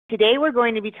Today we're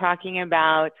going to be talking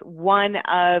about one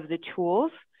of the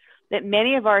tools that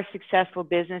many of our successful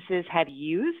businesses have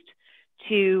used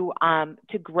to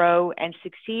grow and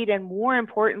succeed, and more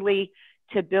importantly,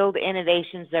 to build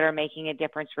innovations that are making a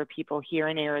difference for people here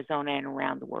in Arizona and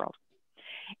around the world.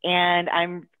 And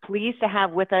I'm pleased to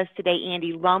have with us today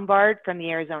Andy Lombard from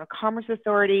the Arizona Commerce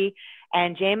Authority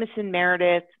and Jameson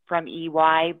Meredith from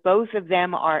EY. Both of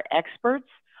them are experts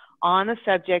on the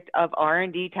subject of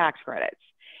R&D tax credits.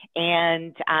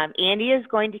 And Andy is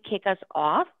going to kick us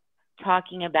off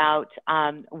talking about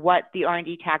what the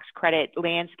R&D tax credit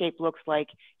landscape looks like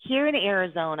here in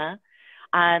Arizona.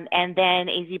 And then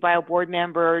AZBio board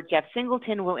member Jeff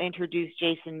Singleton will introduce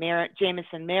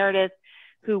Jameson Meredith,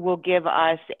 who will give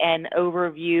us an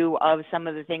overview of some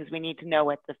of the things we need to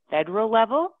know at the federal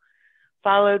level,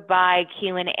 followed by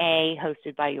Q&A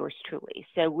hosted by yours truly.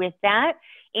 So with that,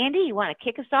 Andy, you want to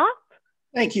kick us off?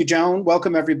 Thank you, Joan.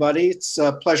 Welcome, everybody. It's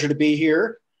a pleasure to be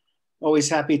here. Always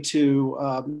happy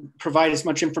to provide as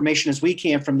much information as we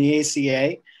can from the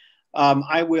ACA.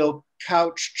 I will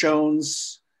couch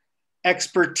Joan's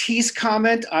expertise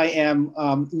comment. I am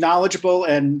knowledgeable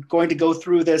and going to go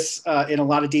through this in a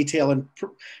lot of detail and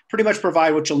pretty much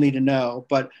provide what you'll need to know,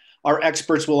 but our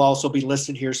experts will also be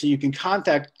listed here, so you can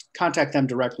contact them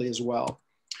directly as well.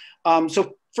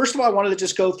 So first of all, I wanted to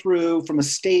just go through from a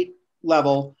state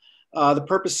level the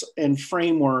purpose and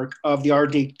framework of the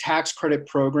R&D tax credit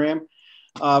program.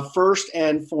 First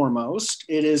and foremost,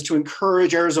 it is to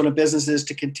encourage Arizona businesses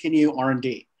to continue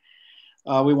R&D.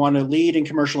 We want to lead in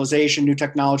commercialization, new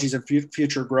technologies, and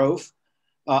future growth.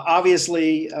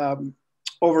 Obviously,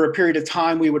 over a period of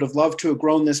time, we would have loved to have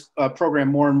grown this program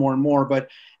more and more and more, but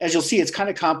as you'll see, it's kind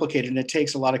of complicated and it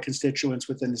takes a lot of constituents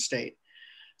within the state.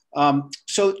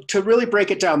 So to really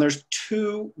break it down, there's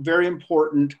two very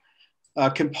important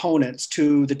components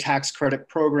to the tax credit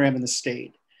program in the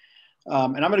state.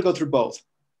 And I'm going to go through both.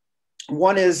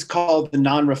 One is called the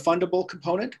non-refundable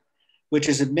component, which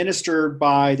is administered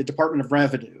by the Department of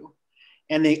Revenue.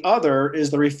 And the other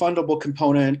is the refundable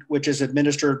component, which is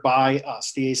administered by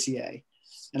us, the ACA.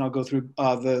 And I'll go through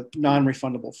the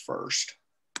non-refundable first.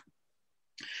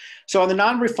 So on the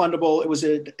non-refundable, it was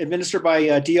administered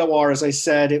by DOR. As I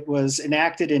said, it was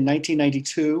enacted in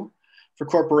 1992 for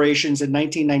corporations, in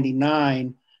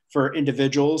 1999 for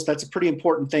individuals. That's a pretty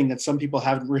important thing that some people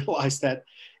haven't realized, that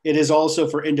it is also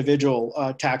for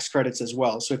individual tax credits as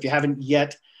well. So if you haven't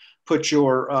yet put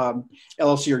your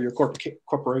LLC or your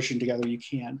corporation together, you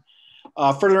can.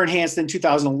 Further enhanced in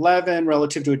 2011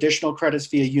 relative to additional credits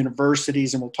via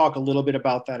universities, and we'll talk a little bit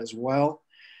about that as well.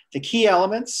 The key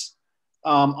elements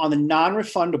on the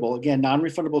non-refundable, again,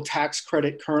 non-refundable tax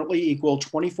credit currently equal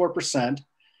 24%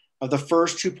 of the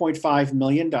first $2.5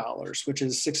 million, which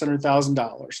is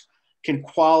 $600,000, can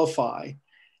qualify.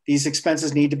 These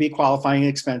expenses need to be qualifying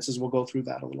expenses. We'll go through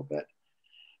that a little bit.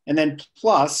 And then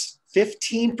plus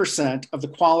 15% of the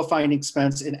qualifying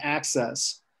expense in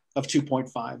excess of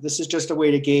 2.5. This is just a way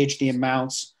to gauge the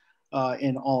amounts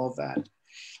in all of that.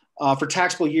 For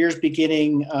taxable years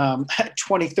beginning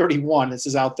 2031, this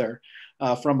is out there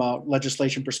from a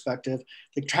legislation perspective,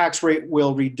 the tax rate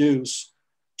will reduce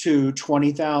to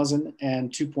 $20,000 and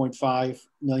 $2.5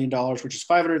 million, which is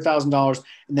 $500,000,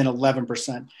 and then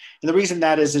 11%. And the reason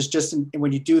that is just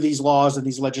when you do these laws and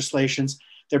these legislations,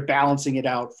 they're balancing it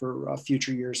out for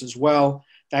future years as well.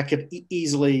 That could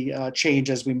easily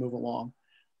change as we move along.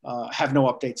 Have no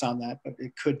updates on that, but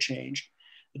it could change.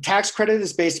 The tax credit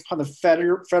is based upon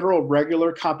the federal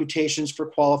regular computations for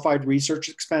qualified research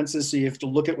expenses. So you have to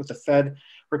look at what the Fed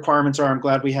requirements are. I'm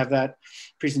glad we have that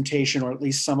presentation, or at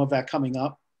least some of that coming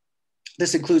up.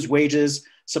 This includes wages,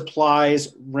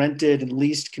 supplies, rented and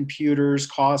leased computers,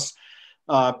 costs,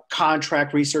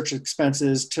 contract research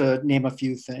expenses, to name a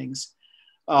few things.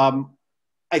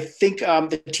 I think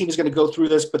the team is going to go through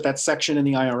this, but that section in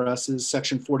the IRS is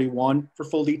section 41 for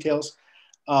full details.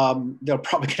 They're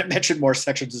probably going to mention more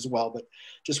sections as well, but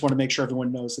just want to make sure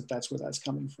everyone knows that that's where that's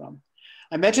coming from.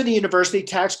 I mentioned the university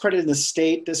tax credit in the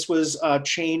state. This was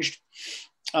changed,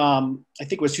 I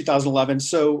think it was 2011.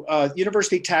 So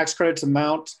university tax credits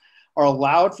amount are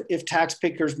allowed if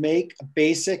taxpayers make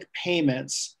basic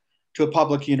payments to a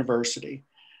public university,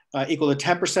 equal to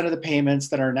 10% of the payments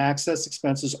that are in access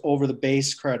expenses over the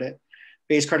base credit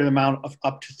amount of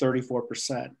up to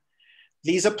 34%.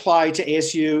 These apply to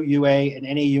ASU, UA, and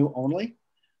NAU only.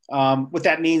 What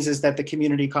that means is that the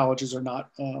community colleges are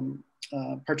not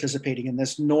participating in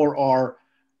this, nor are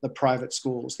the private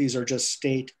schools. These are just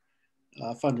state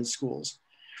funded schools.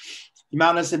 The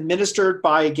amount is administered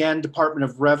by, again, Department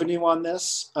of Revenue on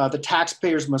this. The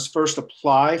taxpayers must first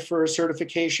apply for a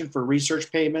certification for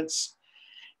research payments.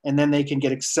 and then they can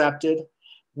get accepted.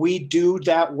 We do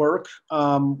that work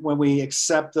when we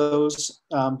accept those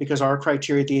because our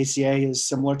criteria at the ACA is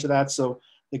similar to that. So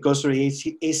it goes through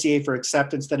the ACA for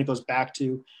acceptance, then it goes back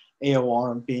to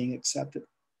AOR and being accepted.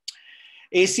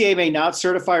 ACA may not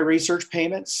certify research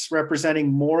payments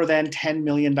representing more than $10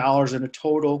 million in a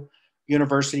total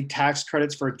university tax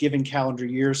credits for a given calendar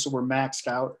year. So we're maxed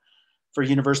out for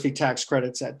university tax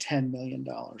credits at $10 million.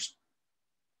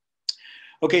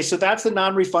 Okay, so that's the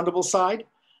non-refundable side.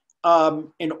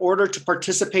 In order to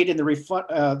participate in the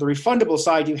refundable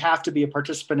side, you have to be a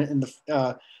participant in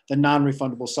the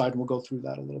non-refundable side, and we'll go through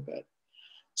that a little bit.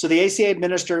 So the ACA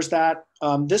administers that.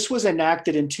 This was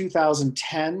enacted in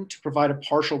 2010 to provide a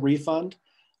partial refund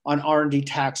on R&D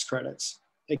tax credits.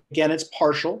 Again, it's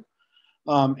partial,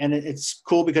 and it's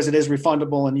cool because it is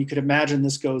refundable, and you could imagine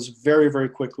this goes very, very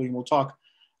quickly, and we'll talk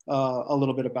a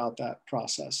little bit about that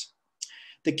process.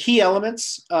 The key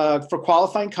elements for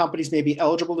qualifying companies may be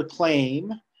eligible to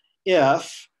claim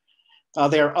if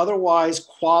they are otherwise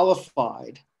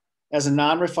qualified as a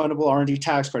non-refundable R&D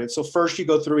tax credit. So first you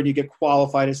go through and you get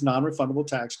qualified as non-refundable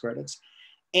tax credits,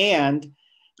 and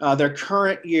their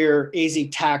current year AZ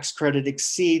tax credit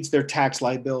exceeds their tax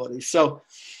liability. So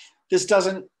this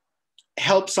doesn't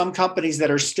help some companies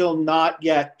that are still not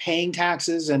yet paying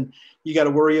taxes, and you got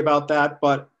to worry about that,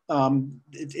 but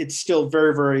it's still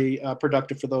very, very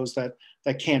productive for those that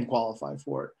can qualify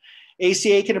for it.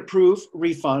 ACA can approve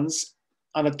refunds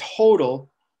on a total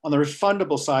on the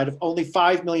refundable side of only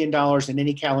 $5 million in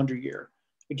any calendar year.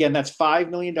 Again, that's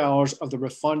 $5 million of the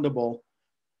refundable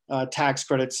tax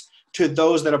credits to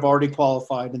those that have already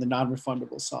qualified in the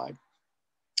non-refundable side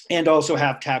and also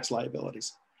have tax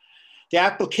liabilities. The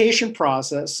application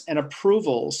process and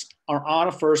approvals are on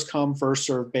a first come, first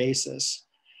served basis.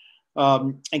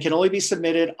 And can only be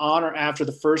submitted on or after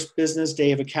the first business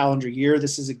day of a calendar year.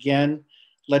 This is, again,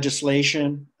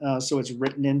 legislation, so it's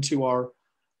written into our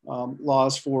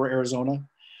laws for Arizona.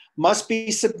 Must be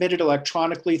submitted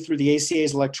electronically through the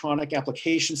ACA's electronic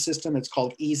application system. It's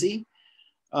called EASY.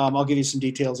 I'll give you some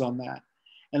details on that.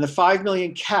 And the $5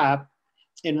 million cap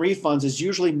in refunds is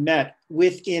usually met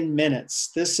within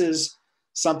minutes. This is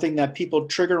something that people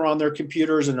trigger on their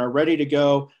computers and are ready to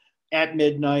go at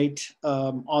midnight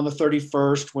on the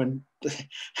 31st when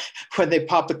they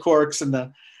pop the corks and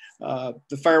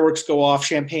the fireworks go off,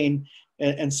 champagne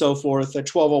and so forth. At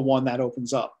 12:01 that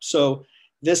opens up. So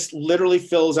this literally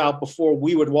fills out before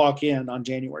we would walk in on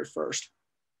January 1st.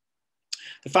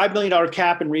 The $5 million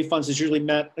cap in refunds is usually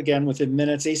met, again, within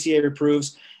minutes. ACA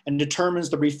approves and determines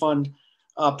the refund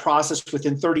process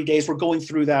within 30 days. We're going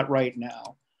through that right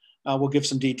now. We'll give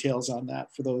some details on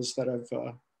that for those that have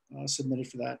submitted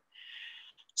for that.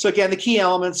 So again, the key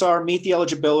elements are meet the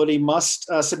eligibility, must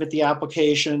submit the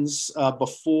applications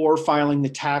before filing the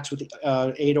tax with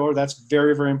the ADOR. That's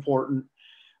very, very important.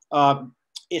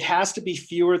 It has to be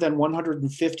fewer than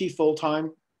 150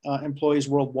 full-time employees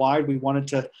worldwide. We wanted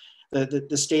to,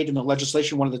 the state and the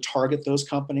legislation wanted to target those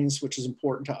companies, which is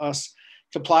important to us.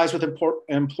 Complies with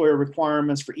employer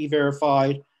requirements for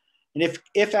E-Verified. And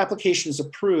if application is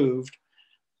approved,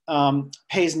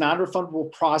 pays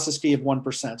non-refundable process fee of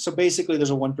 1%. So basically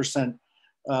there's a 1%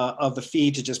 of the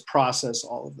fee to just process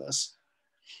all of this.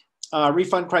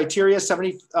 Refund criteria,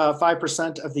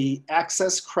 75% of the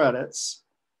excess credits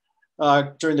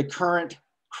during the current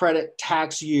credit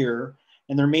tax year,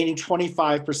 and the remaining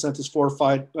 25% is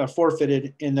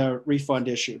forfeited in the refund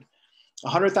issued.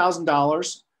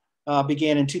 $100,000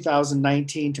 began in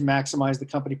 2019 to maximize the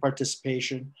company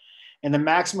participation, and the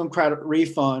maximum credit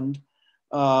refund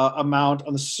amount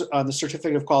on the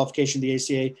certificate of qualification of the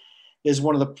ACA is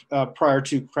one of the prior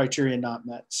two criteria not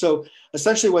met. So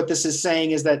essentially what this is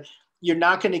saying is that you're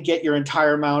not going to get your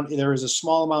entire amount. There is a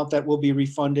small amount that will be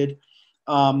refunded.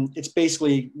 It's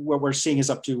basically what we're seeing is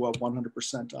up to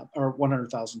 100% or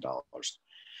 $100,000.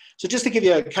 So just to give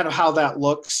you a kind of how that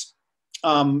looks,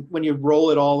 when you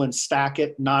roll it all and stack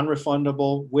it,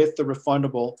 non-refundable with the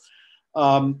refundable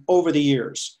over the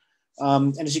years.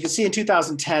 And as you can see in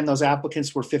 2010, those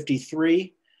applicants were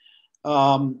 53.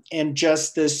 And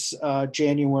just this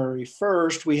January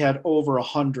 1st, we had over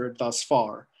 100 thus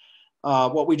far.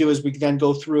 What we do is we then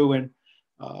go through and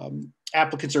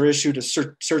applicants are issued a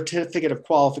certificate of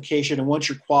qualification. And once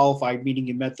you're qualified, meaning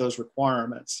you met those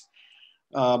requirements,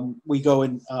 we go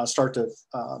and start to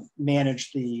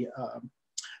manage the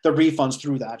refunds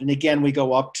through that. And again, we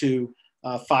go up to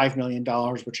 $5 million,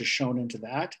 which is shown into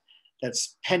that.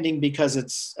 That's pending because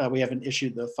it's we haven't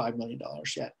issued the $5 million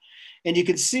yet. And you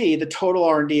can see the total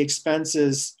R&D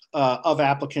expenses of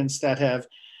applicants that have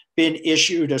been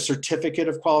issued a certificate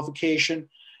of qualification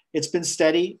It's been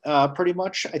steady pretty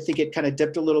much. I think it kind of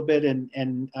dipped a little bit,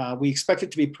 and we expect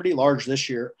it to be pretty large this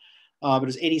year. But it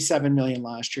was 87 million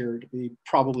last year, to be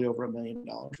probably over $1 million,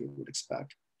 we would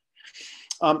expect.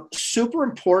 Super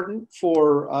important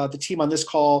for the team on this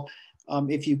call,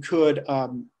 if you could,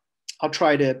 I'll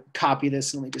try to copy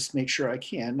this and let me just make sure I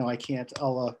can. No, I can't.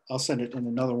 I'll send it in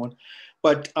another one.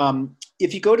 But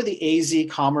if you go to the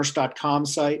azcommerce.com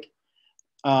site,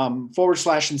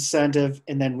 /incentive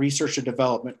and then research and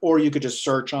development, or you could just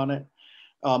search on it.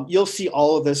 You'll see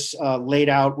all of this laid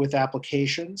out with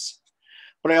applications.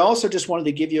 But I also just wanted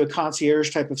to give you a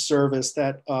concierge type of service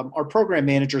that our program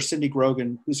manager, Cindy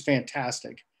Grogan, who's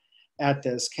fantastic at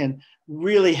this, can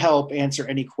really help answer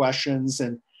any questions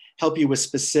and help you with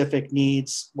specific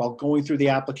needs while going through the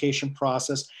application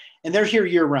process. And they're here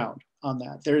year round on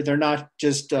that. They're not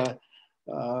just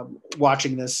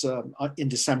watching this in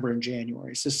December and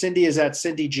January. So Cindy is at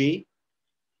Cindy G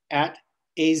at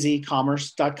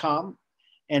azcommerce.com.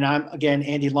 And I'm, again,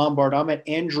 Andy Lombard. I'm at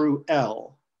Andrew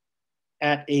L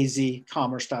at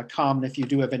azcommerce.com. And if you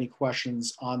do have any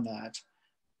questions on that,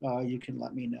 you can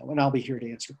let me know. And I'll be here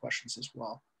to answer questions as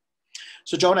well.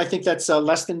 So Joan, I think that's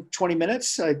less than 20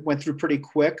 minutes. I went through pretty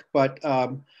quick, but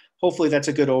hopefully that's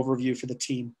a good overview for the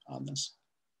team on this.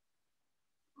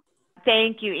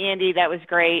 Thank you, Andy. That was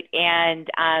great. And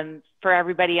for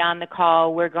everybody on the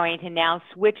call, we're going to now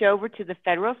switch over to the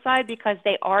federal side because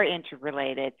they are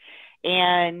interrelated.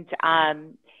 And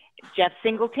Jeff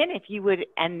Singleton, if you would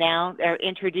announce or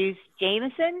introduce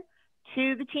Jameson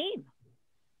to the team.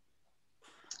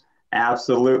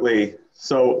 Absolutely.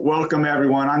 So welcome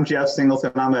everyone. I'm Jeff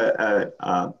Singleton. I'm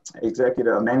a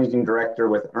executive managing director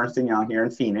with Ernst & Young here in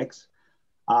Phoenix.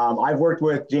 I've worked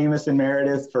with Jameson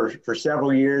Meredith for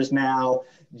several years now.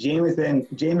 Jameson,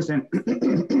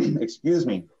 excuse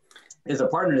me, is a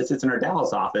partner that sits in our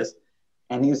Dallas office,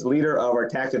 and he's the leader of our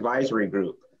tax advisory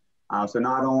group. So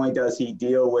not only does he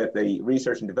deal with the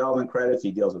research and development credits,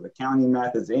 he deals with accounting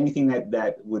methods, anything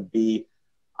that would be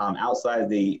outside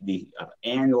the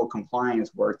annual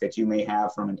compliance work that you may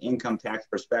have from an income tax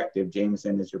perspective.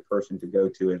 Jameson is your person to go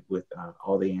to with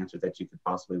all the answers that you could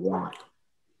possibly want.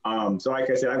 So like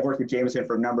I said, I've worked with Jameson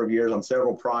for a number of years on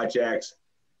several projects,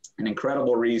 an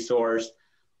incredible resource,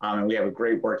 and we have a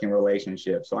great working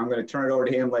relationship. So I'm going to turn it over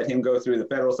to him, let him go through the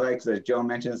federal side, because as Joe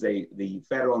mentions, the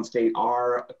federal and state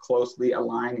are closely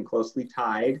aligned and closely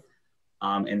tied.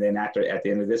 And then at the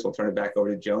end of this, we'll turn it back over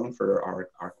to Joan for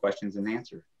our questions and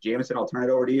answers. Jameson, I'll turn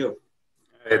it over to you.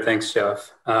 Hey, thanks,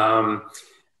 Jeff.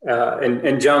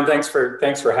 And Joan, thanks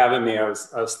for having me. I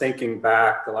was thinking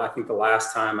back. I think the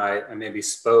last time I maybe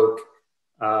spoke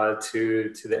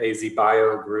to the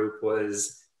AZBio group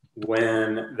was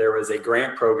when there was a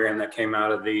grant program that came out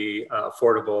of the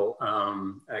Affordable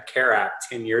Care Act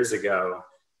 10 years ago,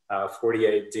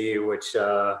 48D, which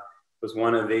was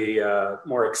one of the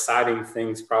more exciting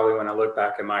things probably when I look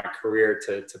back at my career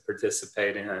to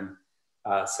participate in.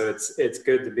 So it's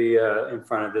good to be in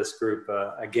front of this group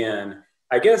again.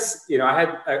 I guess, you know, I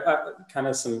had kind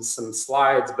of some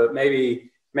slides, but maybe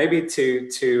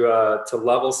to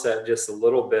level set just a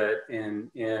little bit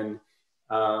and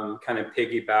kind of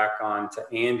piggyback on to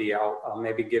Andy, I'll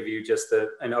maybe give you just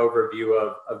an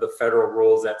overview of the federal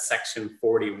rules at Section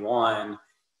 41,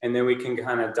 and then we can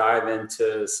kind of dive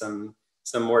into some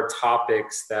more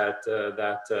topics that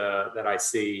I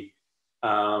see,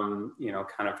 you know,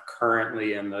 kind of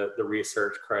currently in the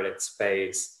research credit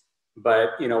space.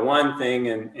 But, you know, one thing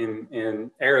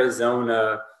in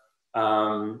Arizona,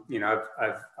 you know,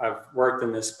 I've worked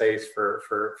in this space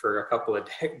for a couple of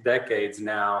decades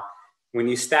now. When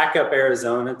you stack up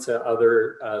Arizona to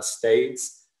other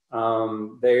states,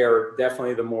 they are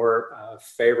definitely the more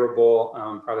favorable,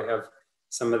 probably have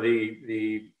some of the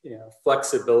you know,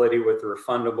 flexibility with the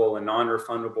refundable and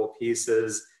non-refundable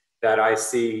pieces that I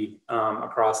see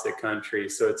across the country.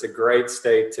 So it's a great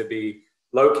state to be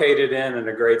located in and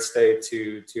a great state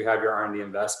to have your R&D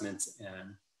investments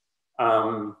in.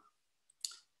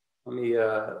 Let me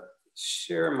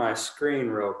share my screen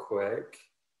real quick.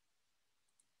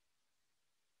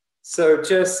 So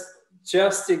just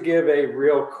to give a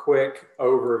real quick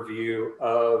overview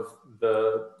of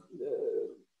the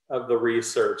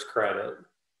research credit.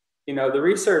 You know, the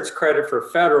research credit for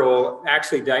federal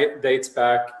actually dates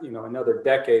back, you know, another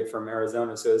decade from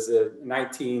Arizona. So it was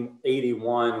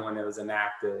 1981 when it was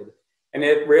enacted. And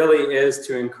it really is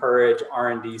to encourage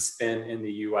R&D spend in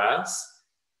the US.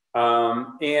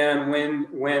 And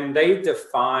when they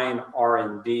define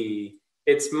R&D,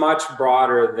 it's much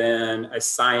broader than a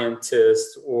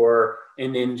scientist or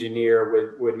an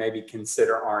engineer would maybe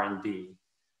consider R&D.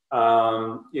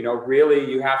 You know,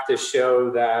 really you have to show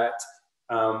that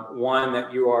one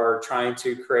that you are trying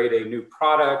to create a new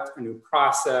product, a new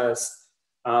process,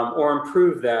 or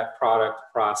improve that product,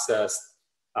 process,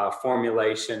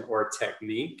 formulation, or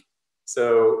technique.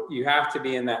 So you have to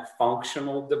be in that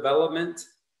functional development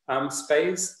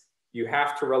space. You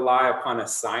have to rely upon a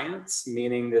science,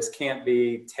 meaning this can't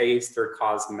be taste or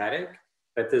cosmetic,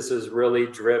 that this is really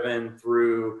driven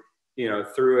through,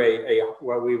 through a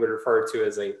what we would refer to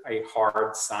as a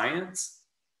hard science.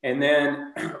 And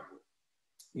then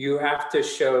you have to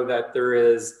show that there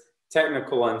is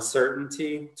technical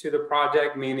uncertainty to the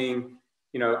project, meaning,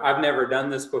 I've never done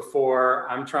this before.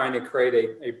 I'm trying to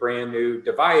create a brand new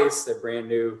device, a brand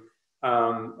new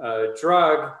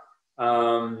drug,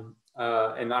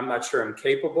 and I'm not sure I'm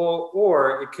capable.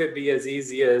 Or it could be as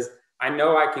easy as, I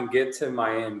know I can get to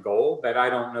my end goal, but I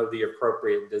don't know the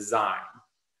appropriate design.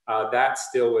 That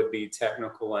still would be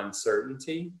technical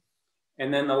uncertainty.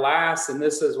 And then the last, and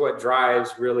this is what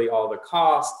drives really all the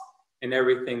cost and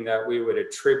everything that we would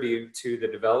attribute to the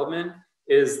development,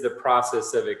 is the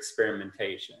process of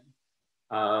experimentation.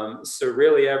 So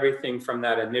really everything from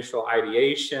that initial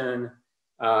ideation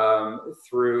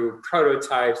through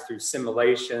prototypes, through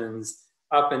simulations,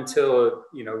 up until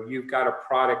you've got a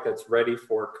product that's ready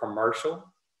for commercial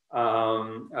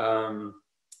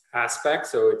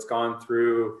aspects. So it's gone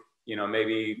through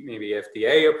maybe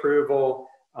FDA approval,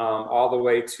 all the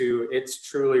way to it's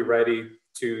truly ready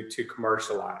to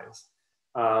commercialize.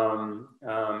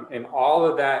 And all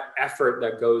of that effort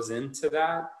that goes into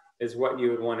that is what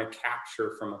you would want to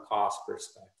capture from a cost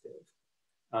perspective.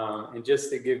 And just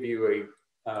to give you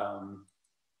a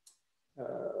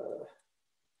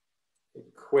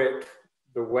quick,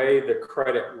 the way the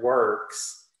credit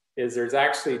works is there's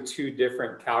actually two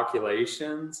different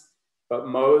calculations, but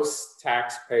most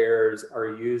taxpayers are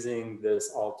using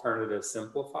this alternative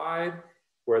simplified,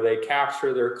 where they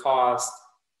capture their cost.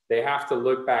 They have to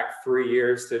look back 3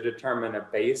 years to determine a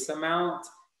base amount,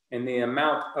 and the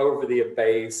amount over the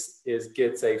base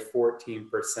gets a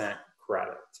 14%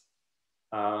 credit.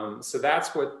 So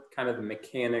that's what kind of the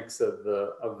mechanics of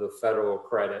the federal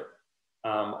credit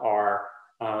are.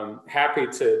 Happy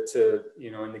to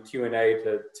in the Q&A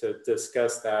to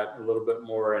discuss that a little bit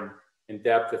more in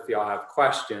depth if y'all have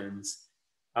questions.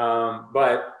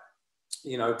 But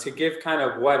to give kind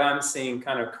of what I'm seeing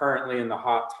kind of currently in the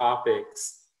hot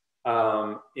topics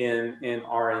in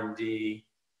R&D,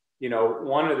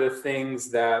 one of the things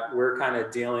that we're kind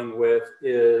of dealing with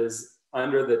is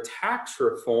under the tax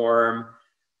reform,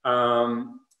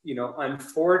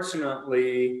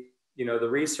 unfortunately, the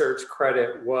research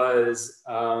credit was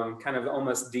kind of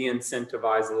almost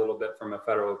de-incentivized a little bit from a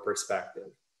federal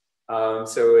perspective.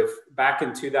 So if back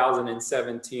in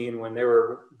 2017, when they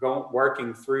were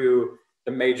working through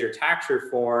the major tax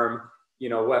reform,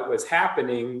 what was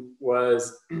happening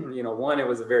was, one, it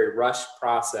was a very rushed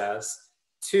process.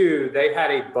 Two, they had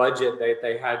a budget that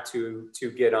they had to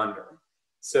get under.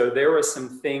 So there were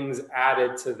some things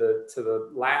added to the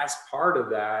last part of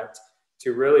that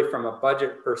to really, from a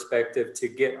budget perspective, to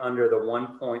get under the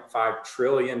 $1.5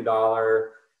 trillion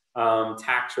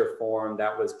tax reform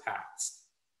that was passed.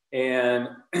 And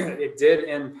it did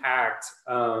impact,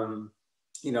 the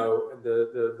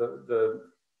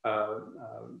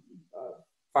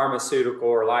pharmaceutical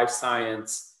or life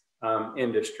science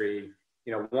industry.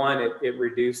 One, it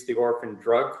reduced the orphan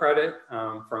drug credit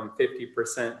from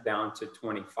 50% down to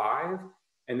 25%.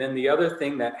 And then the other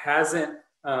thing that hasn't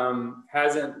gone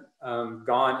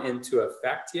into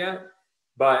effect yet,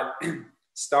 but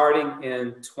starting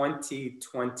in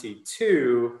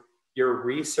 2022, your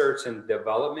research and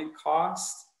development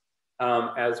costs,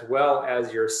 as well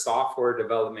as your software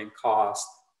development costs,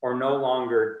 are no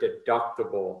longer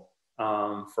deductible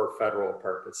for federal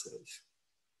purposes.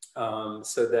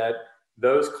 So that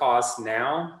those costs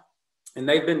now, and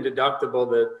they've been deductible,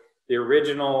 the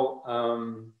original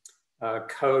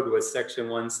code was Section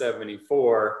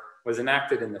 174, was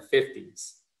enacted in the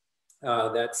 50s.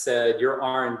 That said your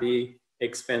R&D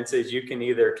expenses, you can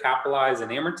either capitalize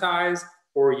and amortize,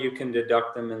 or you can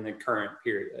deduct them in the current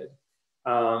period.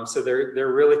 So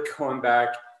they're really going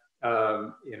back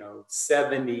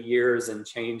 70 years and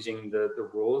changing the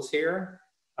rules here.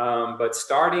 But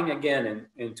starting again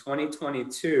in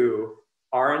 2022,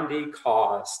 R&D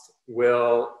cost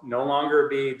will no longer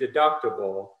be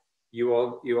deductible. You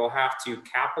will have to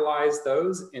capitalize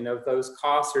those, and if those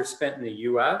costs are spent in the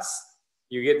US,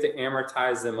 you get to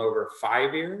amortize them over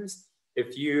 5 years.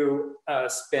 If you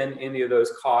spend any of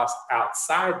those costs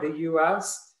outside the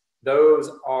US,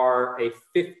 those are a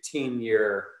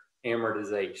 15-year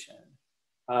amortization.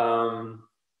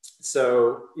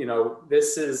 So,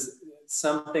 this is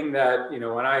something that,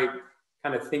 when I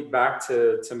kind of think back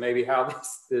to maybe how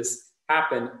this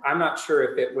happened, I'm not sure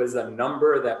if it was a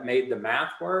number that made the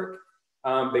math work,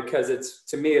 because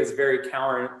to me, it's very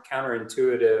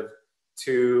counterintuitive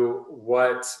to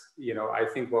what, I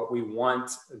think what we want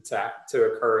to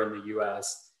occur in the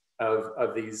US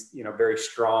of these, very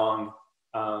strong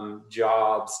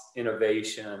jobs,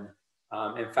 innovation.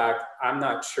 In fact, I'm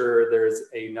not sure there's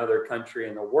another country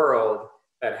in the world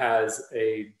that has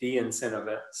a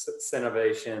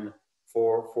de-incentivization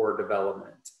for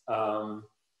development.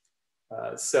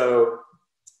 So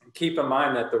keep in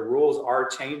mind that the rules are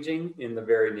changing in the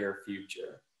very near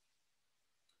future.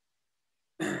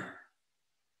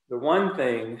 The one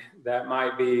thing that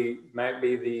might be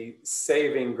the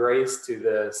saving grace to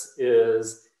this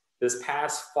is this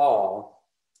past fall,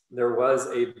 there was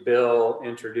a bill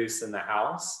introduced in the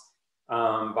House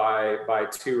by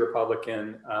two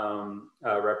Republican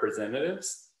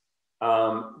representatives.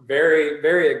 Very,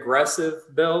 very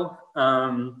aggressive bill.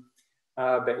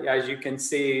 But as you can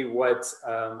see, what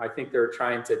I think they're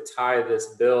trying to tie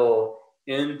this bill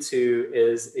into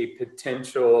is a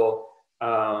potential,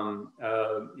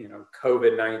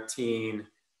 COVID-19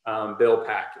 bill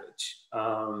package.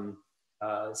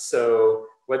 So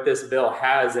what this bill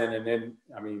has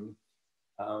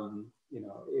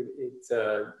it's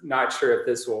not sure if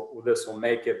this will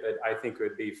make it, but I think it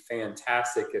would be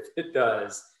fantastic if it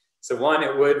does. So one,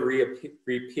 it would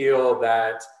repeal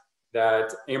that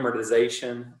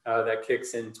amortization that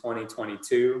kicks in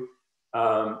 2022.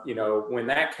 When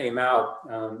that came out,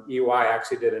 EY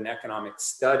actually did an economic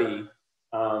study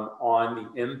on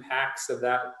the impacts of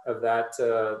that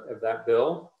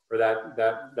bill or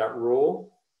that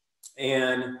rule.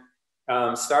 And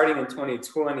starting in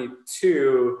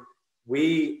 2022,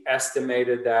 we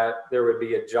estimated that there would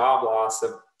be a job loss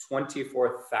of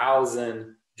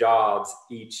 24,000 jobs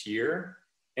each year.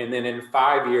 And then in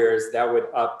 5 years, that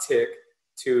would uptick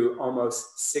to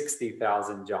almost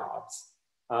 60,000 jobs.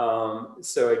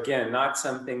 So again, not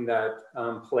something that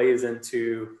plays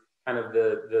into kind of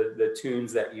the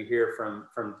tunes that you hear from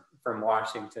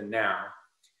Washington now.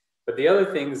 But the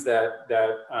other things that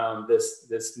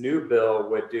this new bill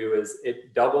would do is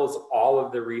it doubles all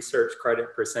of the research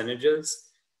credit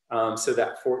percentages. So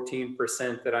that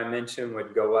 14% that I mentioned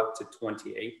would go up to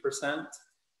 28%.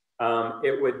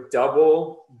 It would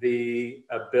double the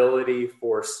ability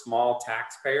for small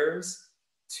taxpayers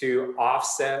to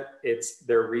offset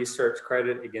their research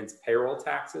credit against payroll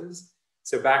taxes.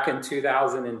 So back in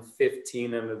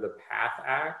 2015, under the PATH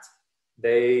Act,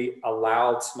 they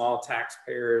allowed small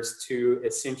taxpayers to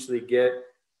essentially get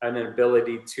an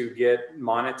ability to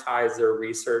monetize their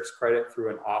research credit through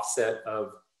an offset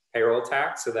of payroll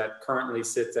tax. So that currently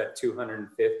sits at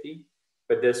 $250,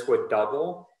 but this would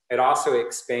double. It also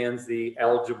expands the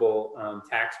eligible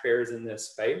taxpayers in this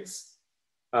space.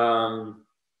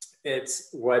 It's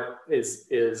what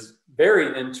is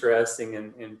very interesting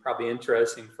and probably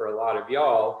interesting for a lot of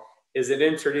y'all is it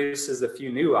introduces a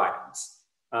few new items.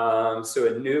 So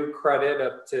a new credit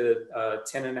up to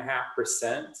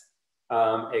 10.5%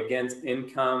 against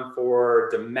income for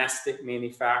domestic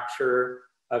manufacture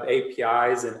of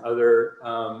APIs and other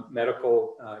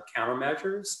medical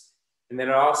countermeasures. And then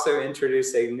it also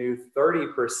introduced a new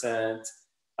 30%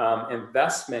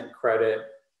 investment credit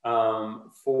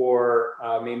for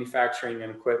manufacturing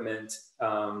and equipment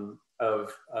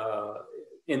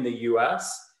in the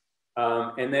US.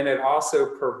 And then it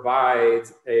also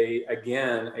provides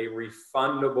again a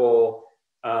refundable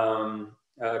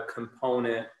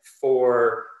component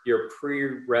for your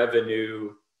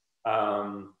pre-revenue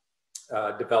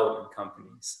development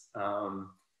companies.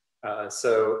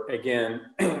 So again,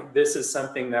 this is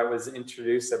something that was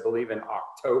introduced, I believe, in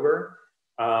October.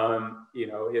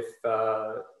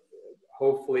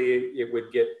 Hopefully it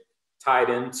would get tied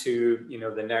into,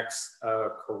 the next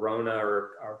Corona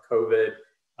or COVID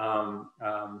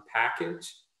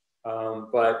package,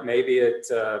 but maybe it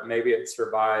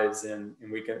survives, and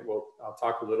I'll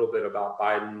talk a little bit about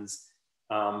Biden's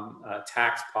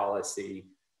tax policy.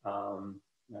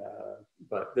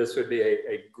 But this would be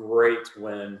a great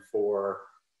win for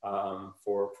the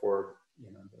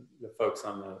folks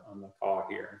on the call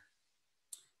here.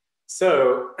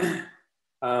 So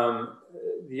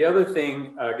the other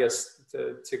thing, I guess,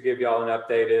 to give y'all an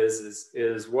update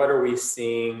is what are we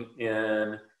seeing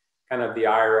in kind of the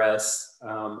IRS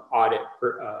audit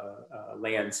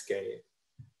landscape.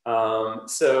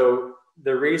 So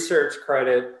the research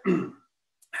credit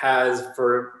has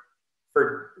for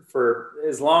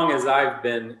as long as I've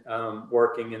been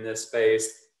working in this space,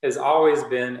 has always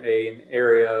been an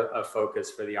area of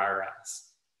focus for the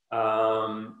IRS.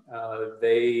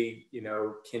 They,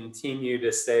 continue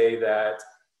to say that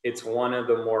it's one of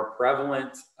the more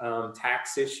prevalent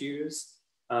tax issues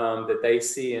that they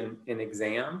see in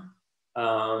exam.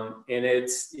 And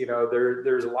it's,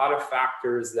 there's a lot of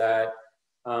factors that,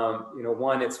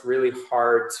 one, it's really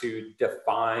hard to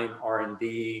define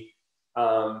R&D,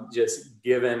 just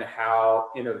given how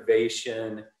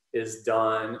innovation is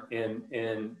done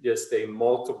in just a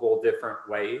multiple different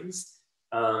ways,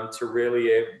 to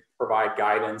really provide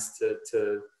guidance to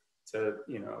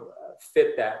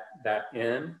fit that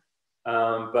in.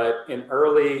 But in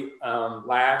early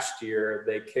last year,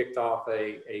 they kicked off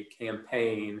a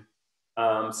campaign.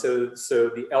 So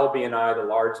the LB&I, the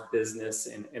Large Business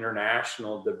and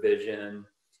International Division,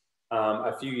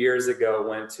 a few years ago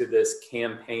went to this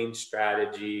campaign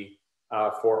strategy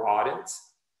for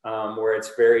audits, where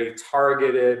it's very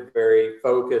targeted, very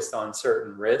focused on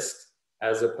certain risks,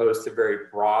 as opposed to very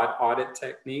broad audit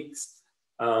techniques.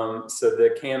 So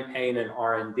the campaign in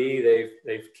R&D,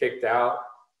 they've kicked off.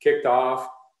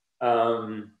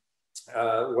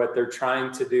 What they're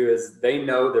trying to do is they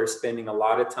know they're spending a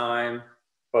lot of time,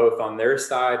 both on their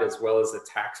side as well as the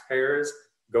taxpayers,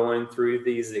 going through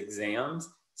these exams.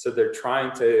 So they're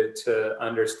trying to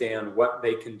understand what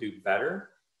they can do better.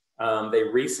 They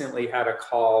recently had a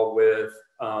call with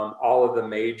all of the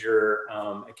major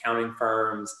accounting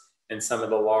firms and some of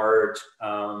the large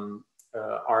R&D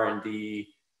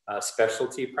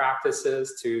specialty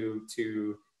practices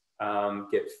to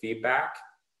get feedback.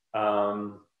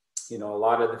 A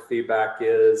lot of the feedback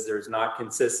is there's not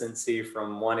consistency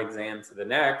from one exam to the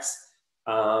next,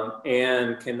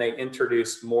 and can they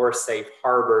introduce more safe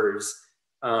harbors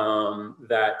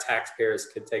that taxpayers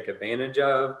could take advantage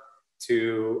of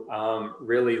to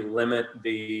really limit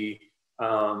the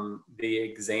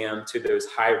exam to those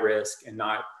high risk and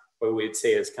not what we'd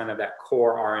say is kind of that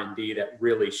core R&D that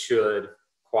really should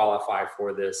qualify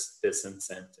for this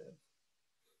incentive.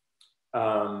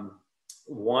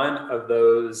 One of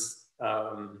those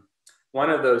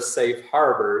safe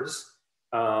harbors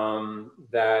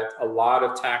that a lot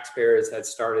of taxpayers had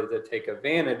started to take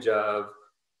advantage of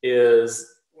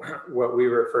is what we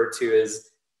refer to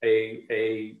as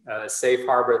a safe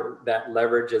harbor that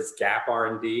leverages GAAP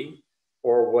R&D,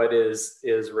 or what is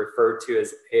referred to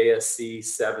as ASC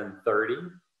 730.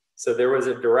 So there was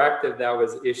a directive that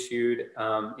was issued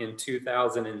in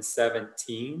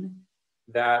 2017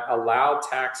 that allowed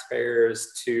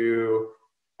taxpayers to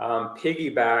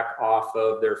piggyback off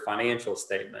of their financial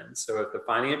statements. So if the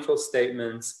financial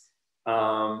statements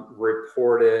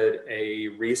reported a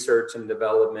research and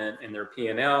development in their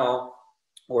P&L,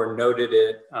 or noted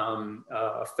it,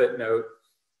 a footnote,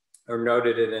 or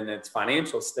noted it in its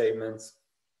financial statements,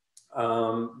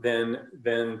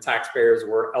 then taxpayers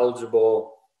were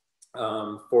eligible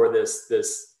for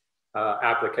this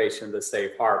application, the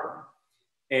safe harbor.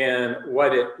 And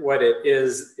what it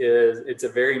is it's a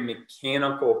very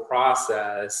mechanical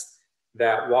process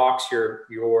that walks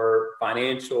your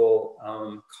financial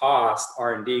cost,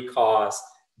 R&D costs,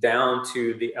 down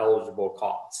to the eligible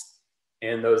cost.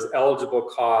 And those eligible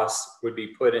costs would be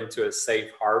put into a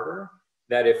safe harbor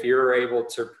that if you're able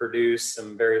to produce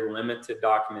some very limited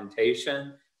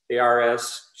documentation, the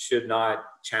IRS should not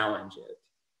challenge it.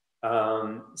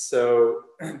 So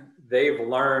they've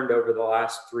learned over the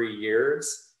last 3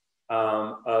 years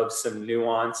of some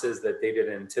nuances that they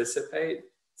didn't anticipate.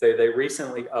 So they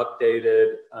recently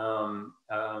updated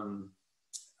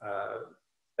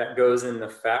that goes in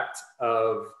effect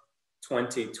of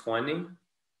 2020,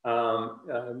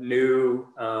 new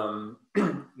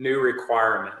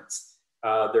requirements.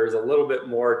 There's a little bit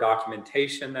more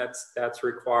documentation that's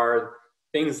required.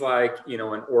 Things like,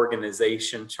 an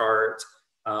organization chart,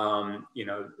 some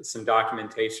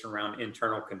documentation around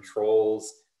internal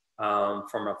controls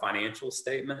from a financial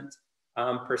statement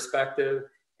perspective.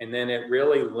 And then it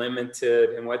really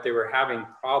limited, and what they were having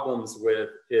problems with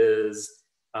is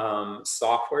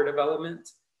software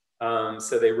development.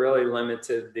 So they really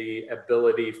limited the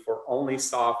ability for only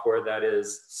software that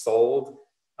is sold,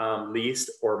 leased,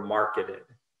 or marketed.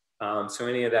 So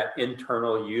any of that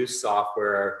internal use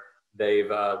software,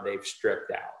 they've stripped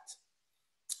out.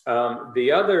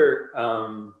 The other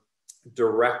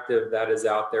directive that is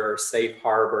out there, or safe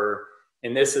harbor,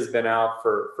 and this has been out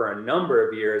for a number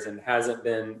of years and hasn't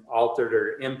been altered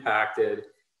or impacted,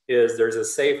 is there's a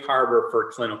safe harbor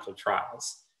for clinical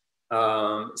trials.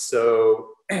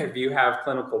 So if you have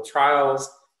clinical trials,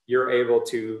 you're able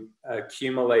to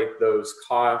accumulate those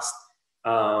costs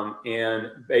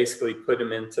and basically put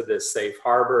them into this safe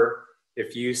harbor.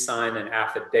 If you sign an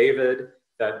affidavit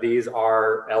that these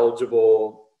are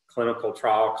eligible clinical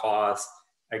trial costs,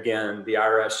 again, the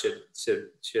IRS should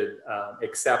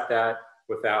accept that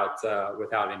without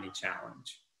any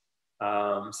challenge.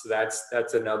 So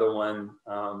that's another one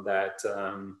that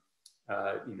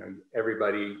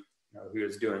everybody who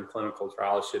is doing clinical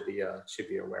trials should be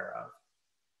aware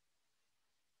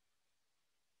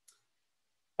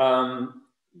of.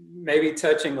 Maybe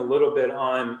touching a little bit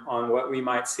on what we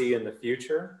might see in the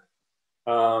future.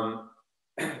 So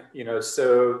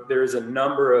there's a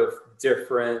number of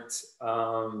different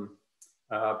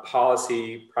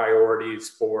policy priorities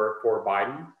for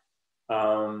Biden.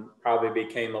 Probably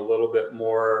became a little bit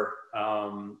more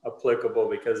applicable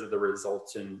because of the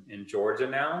results in Georgia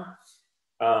now.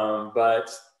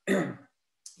 But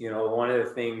one of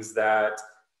the things that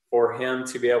for him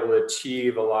to be able to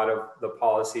achieve a lot of the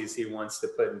policies he wants to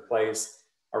put in place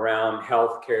around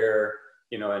healthcare,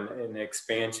 an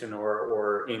expansion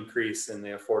or increase in the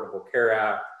Affordable Care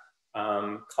Act,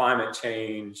 climate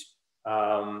change,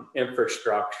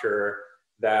 infrastructure,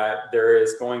 that there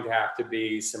is going to have to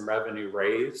be some revenue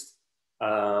raised.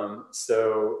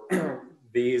 So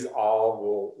these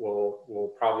all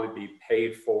will probably be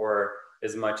paid for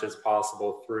as much as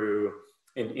possible through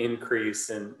an increase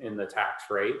in the tax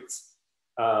rates.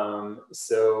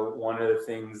 So one of the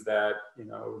things that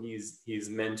he's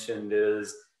mentioned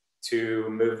is to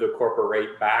move the corporate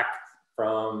rate back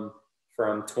from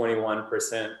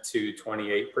 21% to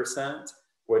 28%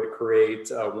 would create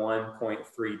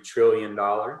 $1.3 trillion.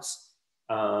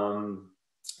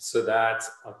 So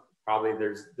that's probably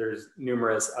there's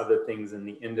numerous other things in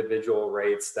the individual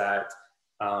rates that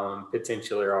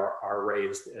potentially are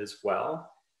raised as well.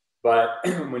 But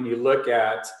when you look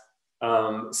at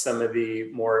some of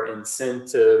the more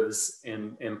incentives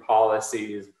in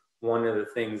policies, one of the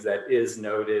things that is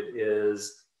noted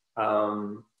is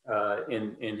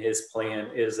in his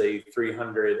plan is a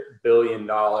 $300 billion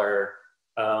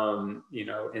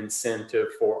incentive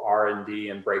for R&D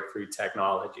and breakthrough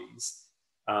technologies.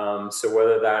 So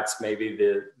whether that's maybe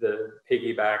the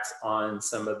piggybacks on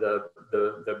some of the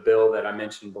bill that I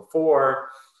mentioned before,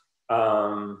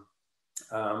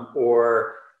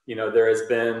 or there has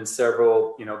been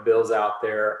several bills out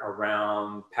there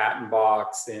around patent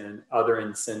box and other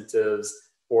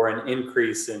incentives or an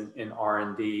increase in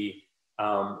R&D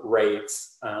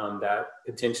rates that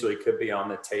potentially could be on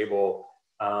the table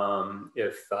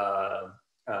if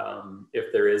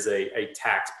there is a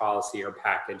tax policy or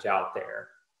package out there.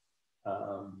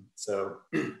 So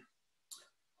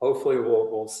hopefully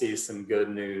we'll see some good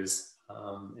news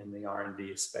in the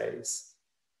R&D space.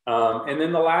 And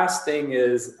then the last thing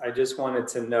is, I just wanted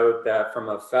to note that from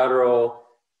a federal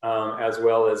as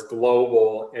well as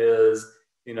global is,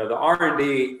 the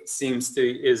R&D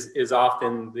is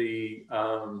often the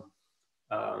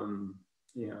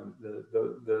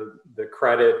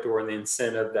credit or the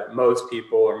incentive that most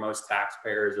people or most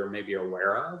taxpayers are maybe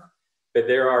aware of. But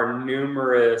there are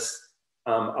numerous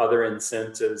other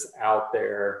incentives out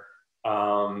there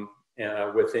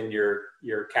within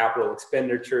your capital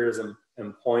expenditures and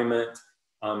employment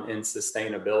and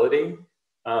sustainability,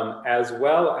 as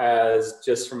well as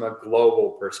just from a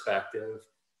global perspective.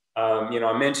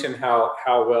 I mentioned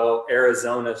how well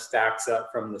Arizona stacks up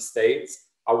from the states.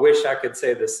 I wish I could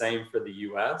say the same for the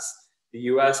US. The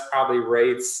US probably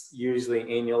rates usually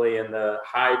annually in the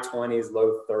high 20s,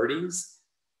 low 30s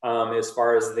as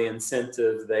far as the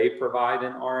incentives they provide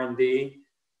in R&D.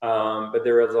 But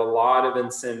there is a lot of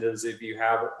incentives if you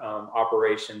have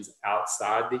operations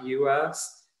outside the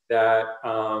US that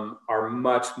are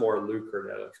much more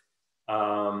lucrative.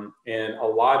 And a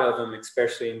lot of them,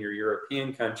 especially in your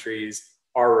European countries,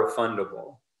 are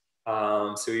refundable.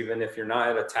 So even if you're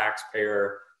not a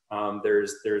taxpayer,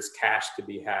 there's cash to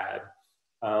be had.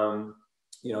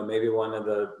 Maybe one of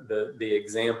the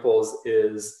examples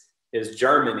is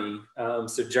Germany.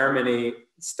 So Germany,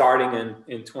 starting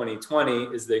in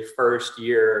 2020, is the first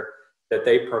year that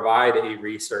they provide a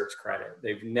research credit.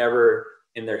 They've never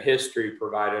in their history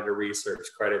provided a research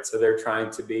credit. So they're trying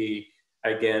to be,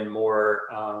 again, more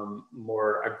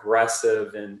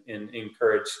aggressive and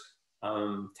encourage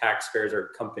taxpayers or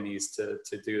companies to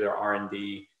do their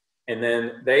R&D. And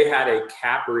then they had a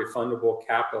refundable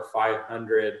cap of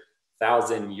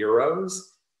 500,000 euros,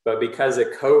 but because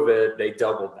of COVID, they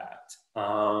doubled that.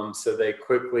 So they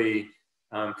quickly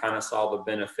kind of saw the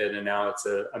benefit, and now it's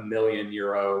a €1 million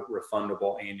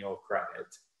refundable annual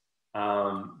credit.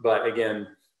 But again,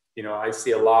 I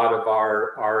see a lot of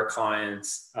our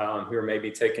clients who are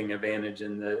maybe taking advantage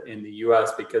in the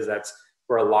US because that's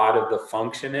where a lot of the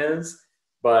function is.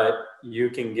 But you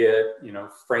can get,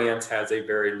 France has a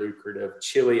very lucrative,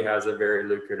 Chile has a very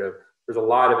lucrative. There's a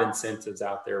lot of incentives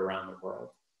out there around the world.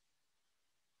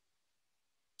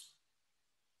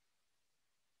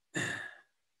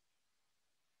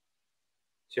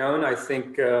 Joan, I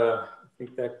think that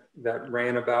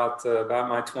ran about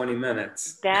my 20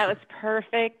 minutes. That was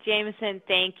perfect, Jameson.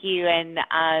 Thank you.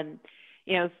 And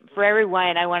you know, for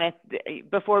everyone, I want to,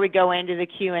 before we go into the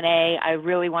Q&A, I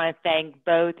really want to thank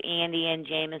both Andy and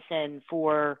Jameson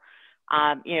for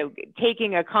you know,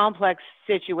 taking a complex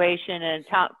situation and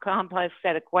a complex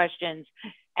set of questions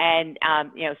and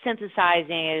you know,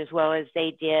 synthesizing it as well as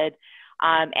they did.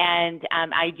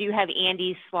 I do have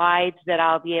Andy's slides that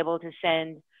I'll be able to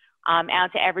send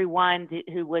out to everyone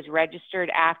who was registered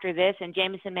after this. And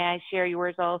Jameson, may I share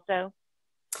yours also?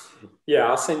 Yeah,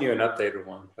 I'll send you an updated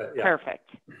one. But yeah. Perfect.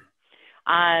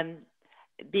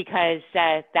 Because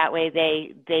that way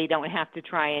they don't have to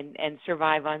try and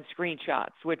survive on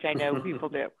screenshots, which I know people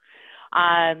do.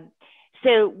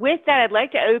 So with that, I'd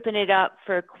like to open it up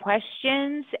for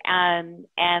questions and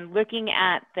looking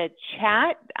at the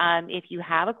chat. If you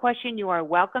have a question, you are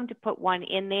welcome to put one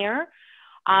in there.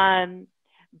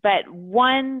 But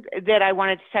one that I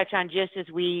wanted to touch on just as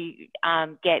we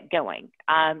get going.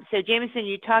 So Jameson,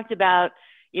 you talked about,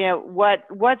 you know,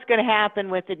 what's going to happen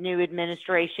with the new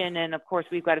administration. And of course,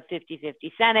 we've got a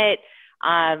 50-50 Senate.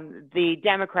 The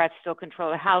Democrats still control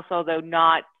the House, although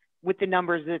not with the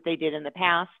numbers that they did in the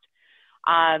past.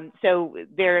 So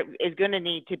there is going to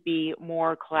need to be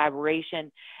more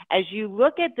collaboration. As you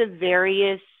look at the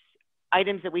various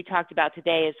items that we talked about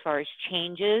today as far as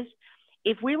changes,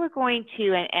 if we were going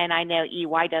to, and I know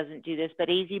EY doesn't do this, but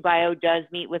AZBio does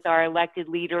meet with our elected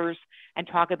leaders and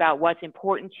talk about what's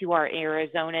important to our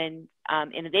Arizona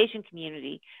innovation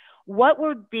community, what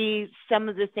would be some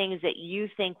of the things that you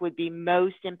think would be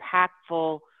most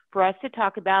impactful for us to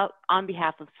talk about on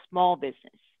behalf of small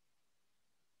business?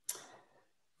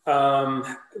 From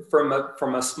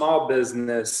a small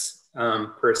business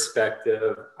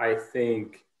perspective, I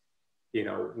think, you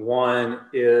know, one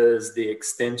is the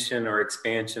extension or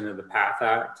expansion of the PATH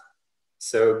Act.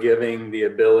 So giving the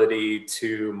ability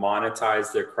to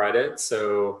monetize their credit.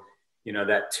 So, you know,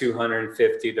 that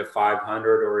 250 to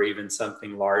 500 or even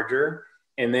something larger.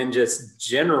 And then just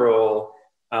general,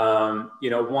 you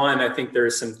know, one, I think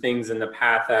there's some things in the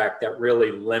PATH Act that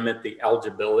really limit the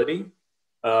eligibility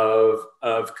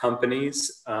of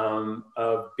companies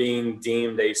of being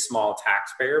deemed a small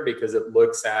taxpayer, because it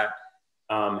looks at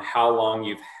how long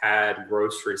you've had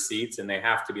gross receipts, and they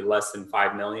have to be less than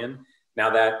 5 million.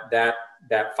 Now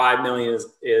that 5 million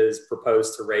is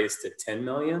proposed to raise to 10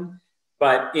 million,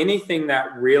 but anything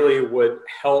that really would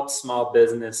help small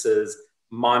businesses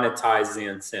monetize the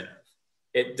incentive.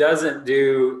 It doesn't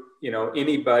do, you know,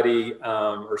 anybody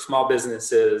or small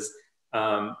businesses,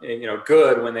 you know,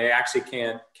 good when they actually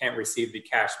can't receive the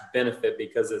cash benefit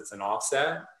because it's an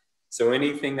offset. So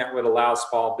anything that would allow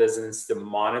small business to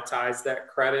monetize that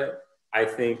credit, I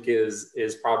think is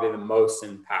probably the most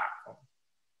impactful.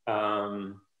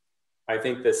 I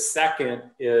think the second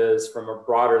is, from a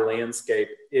broader landscape,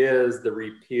 is the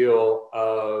repeal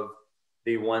of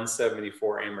the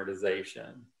 174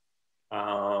 amortization,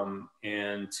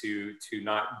 and to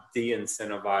not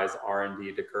de-incentivize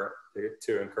R&D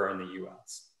to incur in the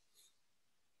U.S.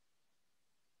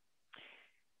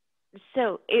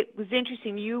 So it was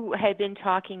interesting. You had been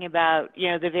talking about, you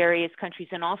know, the various countries,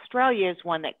 and Australia is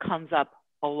one that comes up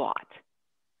a lot.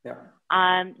 Yeah.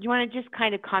 You want to just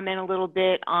kind of comment a little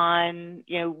bit on,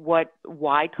 you know,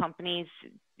 why companies,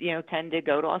 you know, tend to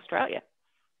go to Australia?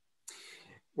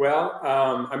 Well,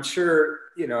 I'm sure,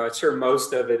 you know,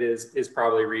 most of it is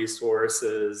probably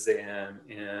resources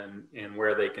and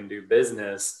where they can do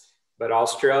business. But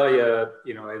Australia,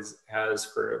 you know, has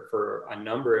for a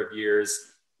number of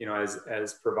years, you know,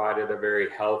 has provided a very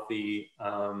healthy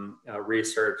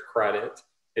research credit.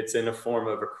 It's in the form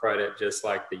of a credit, just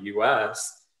like the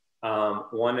U.S.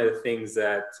 One of the things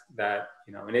that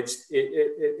you know, and it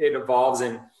evolves,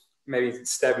 in maybe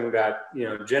stepping back, you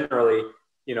know, generally,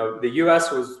 you know, the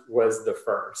U.S. was the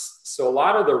first. So a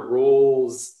lot of the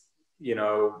rules, you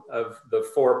know, of the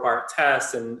 4-part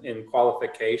test and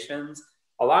qualifications,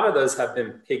 a lot of those have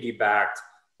been piggybacked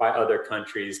by other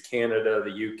countries, Canada,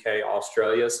 the UK,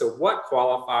 Australia. So what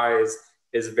qualifies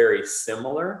is very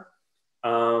similar.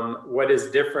 What is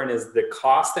different is the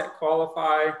cost that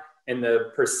qualify and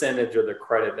the percentage of the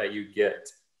credit that you get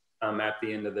at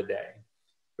the end of the day.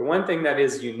 The one thing that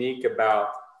is unique about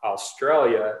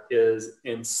Australia is,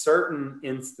 in certain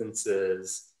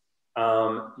instances,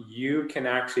 you can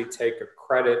actually take a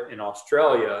credit in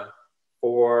Australia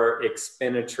for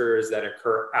expenditures that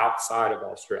occur outside of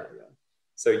Australia.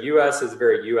 So US is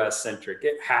very US centric.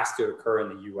 It has to occur in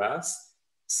the US.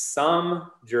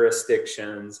 Some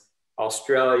jurisdictions,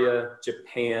 Australia,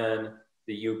 Japan,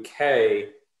 the UK,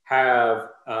 have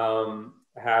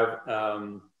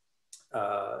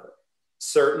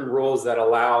certain rules that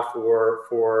allow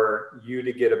for you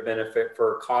to get a benefit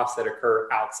for costs that occur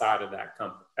outside of that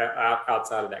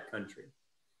country.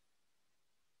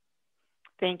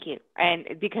 Thank you.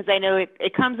 And because I know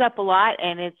it comes up a lot,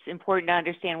 and it's important to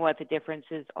understand what the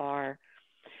differences are.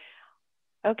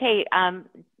 Okay, I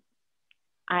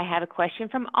have a question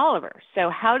from Oliver. So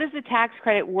how does the tax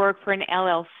credit work for an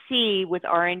LLC with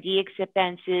R&D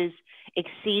expenses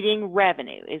exceeding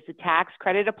revenue? Is the tax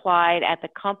credit applied at the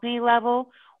company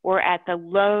level or at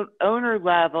the owner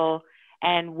level?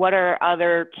 And what are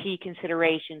other key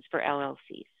considerations for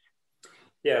LLCs?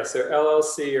 Yeah, so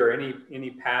LLC or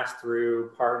any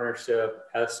pass-through partnership,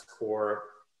 S corp,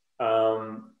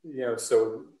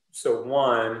 so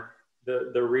one,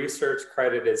 the research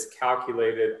credit is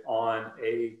calculated on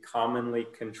a commonly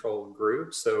controlled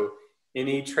group. So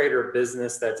any trade or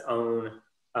business that's owned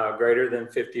greater than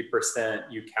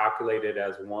 50%, you calculate it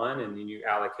as one and then you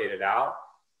allocate it out.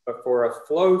 But for a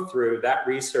flow through, that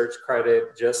research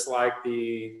credit, just like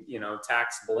the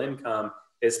taxable income,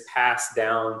 is passed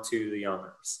down to the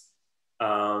owners.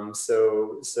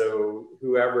 So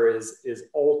whoever is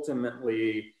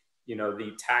ultimately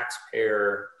the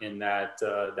taxpayer in that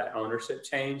ownership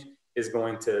change is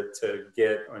going to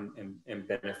get and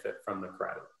benefit from the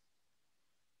credit.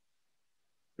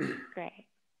 Great.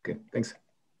 Okay, thanks.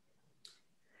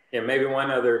 Yeah, maybe one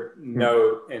other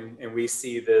note, and we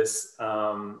see this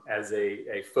as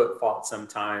a foot fault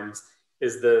sometimes,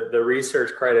 is the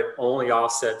research credit only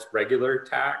offsets regular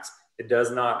tax. It does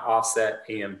not offset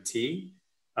AMT.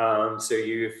 So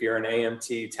if you're an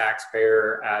AMT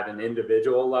taxpayer at an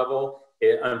individual level,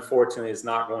 it unfortunately is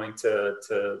not going to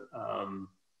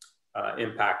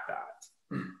impact that.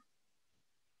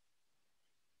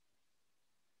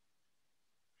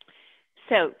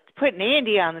 So putting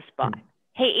Andy on the spot.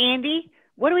 Hey, Andy,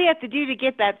 what do we have to do to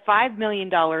get that $5 million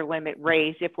limit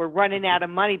raised if we're running out of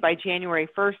money by January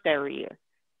 1st every year?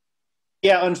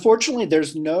 Yeah, unfortunately,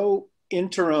 there's no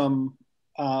interim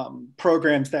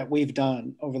programs that we've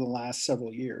done over the last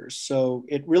several years. So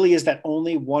it really is that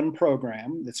only one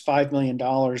program that's $5 million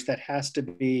that has to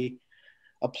be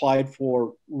applied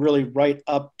for really right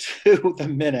up to the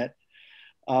minute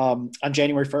on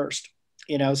January 1st.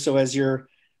 So as you're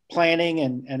planning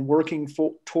and working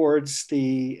towards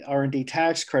the R&D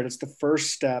tax credits, the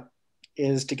first step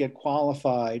is to get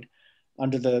qualified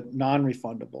under the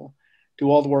non-refundable. Do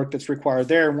all the work that's required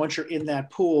there. And once you're in that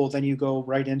pool, then you go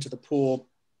right into the pool,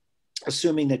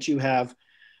 assuming that you have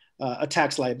a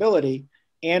tax liability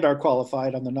and are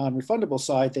qualified on the non-refundable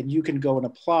side, then you can go and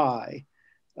apply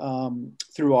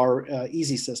through our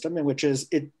easy system, in which is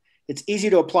it's easy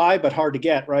to apply, but hard to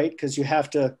get, right? Because you have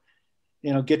to,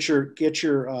 get your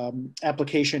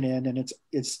application in, and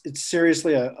it's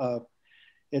seriously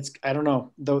it's I don't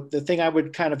know, the thing I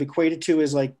would kind of equate it to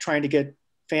is like trying to get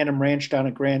Phantom Ranch down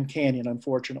at Grand Canyon.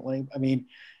 Unfortunately, I mean,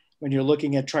 when you're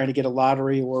looking at trying to get a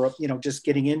lottery or just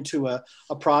getting into a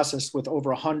process with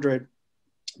over 100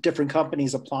 different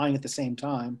companies applying at the same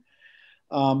time.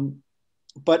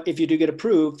 But if you do get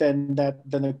approved, then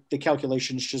the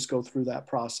calculations just go through that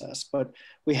process. But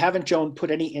we haven't, Joan,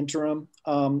 put any interim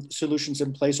solutions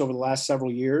in place over the last several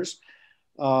years.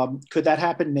 Could that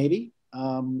happen? Maybe.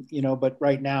 But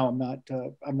right now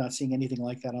I'm not seeing anything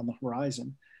like that on the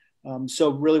horizon.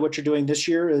 So really, what you're doing this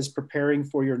year is preparing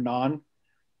for your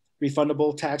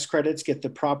non-refundable tax credits. Get the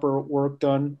proper work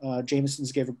done.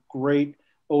 Jameson's gave a great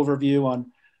overview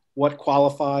on what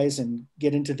qualifies, and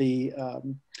get into the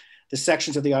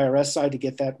sections of the IRS side to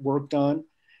get that work done,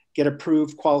 get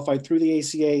approved, qualified through the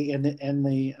ACA and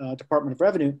the Department of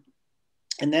Revenue.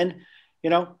 And then,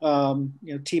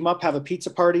 team up, have a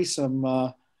pizza party,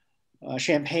 some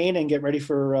champagne, and get ready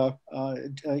for,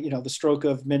 the stroke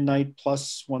of midnight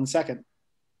plus 1 second.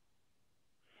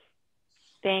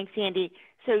 Thanks, Andy.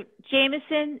 So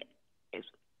Jameson,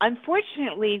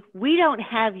 unfortunately, we don't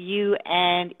have you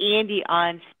and Andy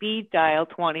on speed dial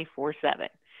 24/7.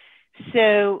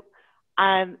 So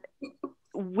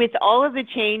with all of the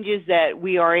changes that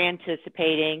we are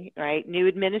anticipating, right? New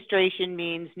administration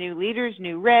means new leaders,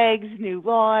 new regs, new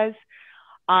laws.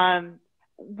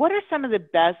 What are some of the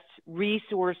best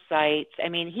resource sites? I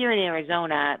mean, here in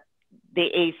Arizona, the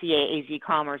ACA,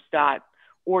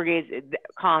 azcommerce.org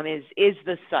is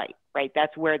the site, right?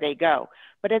 That's where they go.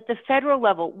 But at the federal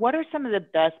level, what are some of the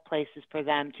best places for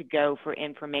them to go for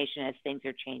information as things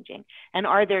are changing? And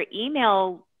are there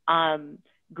email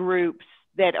groups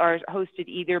that are hosted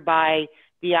either by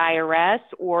the IRS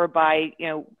or by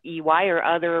EY or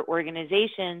other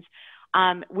organizations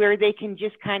where they can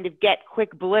just kind of get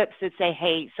quick blips that say,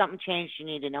 hey, something changed, you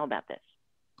need to know about this?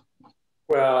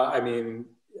 Well, I mean,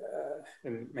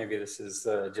 and maybe this is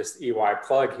just EY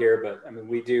plug here, but I mean,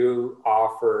 we do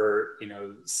offer, you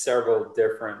know, several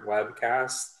different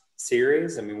webcast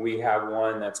series. I mean, we have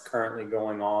one that's currently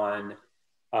going on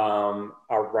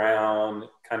around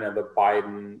kind of the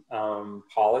Biden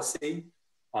policy.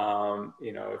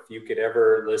 You know, if you could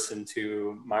ever listen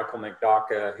to Michael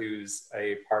McDoca, who's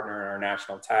a partner in our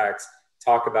national tax,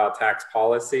 talk about tax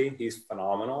policy, he's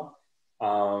phenomenal.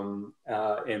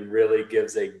 And really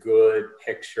gives a good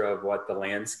picture of what the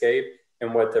landscape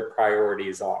and what the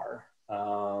priorities are.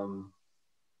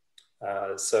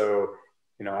 So,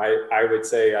 you know, I would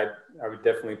say I would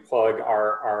definitely plug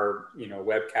our you know,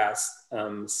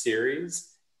 webcast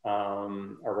series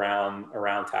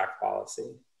around tax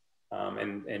policy.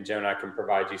 And Joan, I can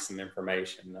provide you some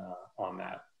information on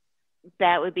that.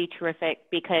 That would be terrific,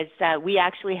 because we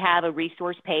actually have a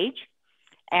resource page,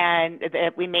 and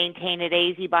that we maintain at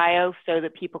AZBio so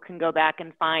that people can go back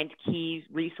and find key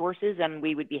resources, and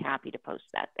we would be happy to post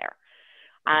that there,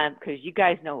 because you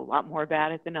guys know a lot more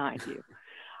about it than I do.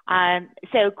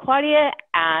 So Claudia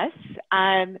asks,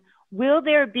 will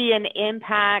there be an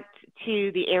impact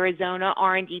to the Arizona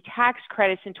R&D tax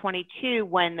credits in 22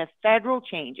 when the federal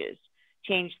change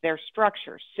their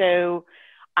structure? So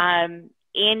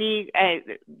Andy,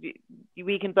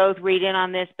 we can both read in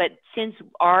on this, but since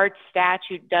our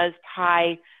statute does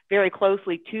tie very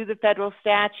closely to the federal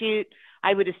statute,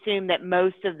 I would assume that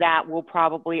most of that will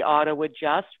probably auto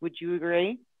adjust. Would you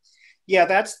agree? Yeah,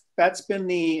 that's been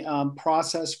the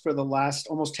process for the last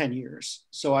almost 10 years.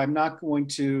 So I'm not going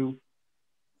to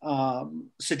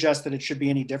suggest that it should be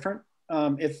any different.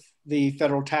 If the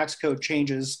federal tax code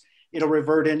changes, it'll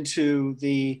revert into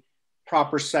the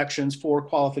proper sections for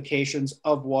qualifications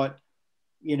of what,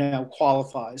 you know,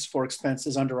 qualifies for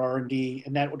expenses under R&D,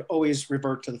 and that would always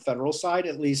revert to the federal side.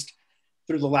 At least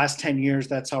through the last 10 years,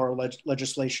 that's how our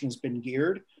legislation has been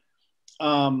geared.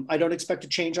 I don't expect a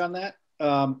change on that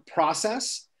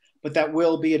process, but that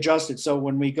will be adjusted. So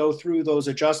when we go through those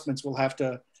adjustments, we'll have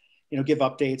to, you know, give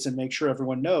updates and make sure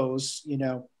everyone knows, you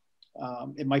know,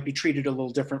 it might be treated a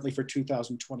little differently for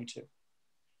 2022.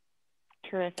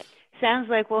 Terrific. Sounds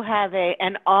like we'll have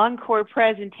an encore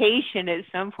presentation at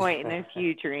some point in the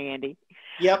future, Andy.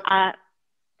 Yep.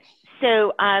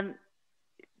 So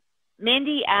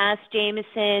Mindy asked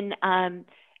Jameson,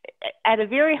 at a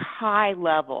very high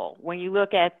level, when you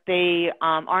look at the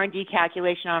R&D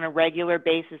calculation on a regular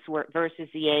basis versus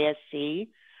the ASC,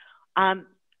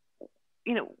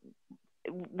 you know,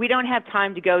 we don't have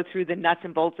time to go through the nuts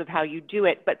and bolts of how you do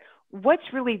it, but what's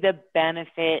really the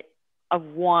benefit of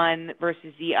one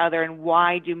versus the other, and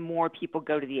why do more people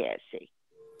go to the ASC?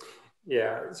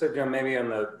 Yeah, so Joan, maybe on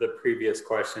the previous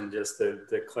question, just to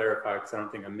clarify, because I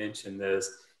don't think I mentioned this,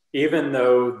 even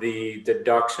though the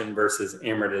deduction versus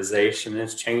amortization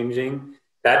is changing,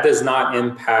 that does not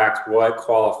impact what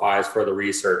qualifies for the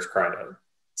research credit.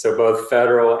 So both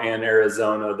federal and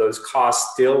Arizona, those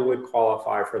costs still would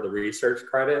qualify for the research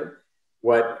credit.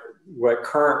 What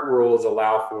current rules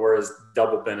allow for is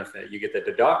double benefit. You get the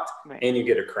deduct, right, and you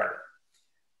get a credit.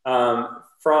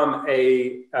 From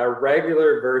a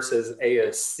regular versus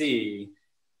ASC,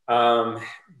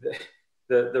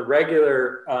 the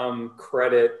regular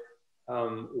credit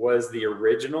was the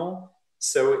original.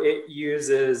 So it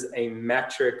uses a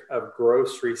metric of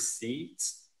gross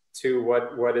receipts to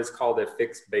what is called a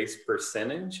fixed base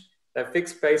percentage. That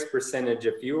fixed base percentage,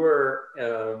 if you're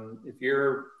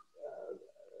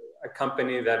a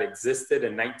company that existed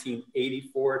in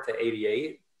 1984 to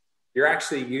 88, you're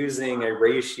actually using a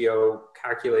ratio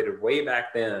calculated way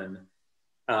back then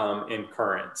in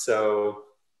current. So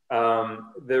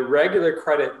the regular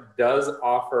credit does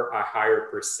offer a higher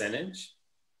percentage.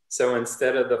 So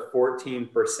instead of the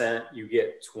 14%, you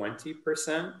get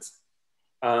 20%.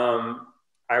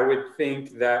 I would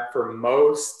think that for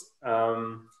most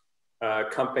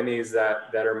companies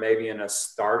that are maybe in a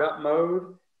startup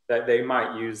mode, that they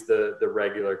might use the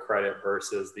regular credit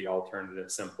versus the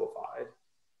alternative simplified.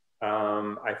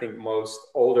 I think most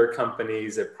older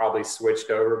companies have probably switched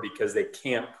over because they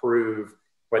can't prove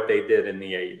what they did in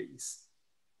the 80s.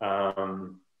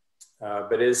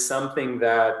 But it is something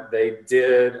that they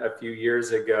did a few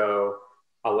years ago,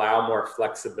 allow more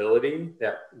flexibility,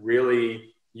 that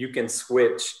really you can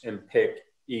switch and pick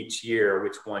each year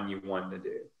which one you want to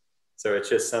do. So it's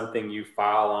just something you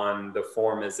file on. The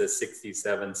form is a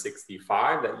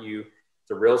 6765 that it's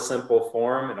a real simple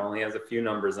form. It only has a few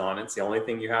numbers on it. It's the only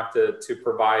thing you have to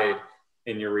provide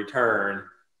in your return.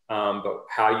 But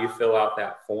how you fill out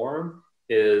that form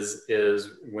is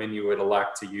when you would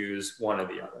elect to use one or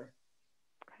the other.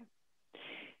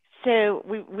 So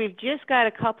we've just got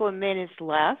a couple of minutes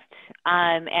left,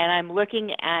 and I'm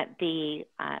looking at the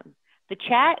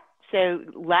chat. So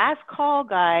last call,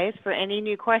 guys, for any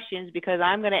new questions, because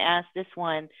I'm going to ask this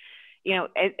one. You know,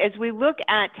 as we look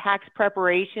at tax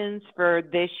preparations for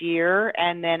this year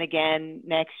and then again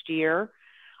next year,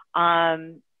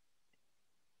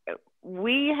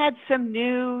 we had some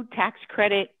new tax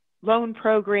credit loan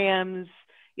programs,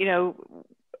 you know,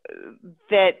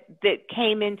 that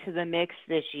came into the mix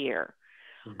this year.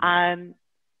 Mm-hmm.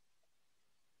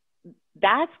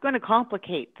 That's going to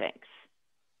complicate things.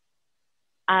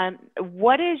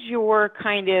 What is your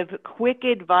kind of quick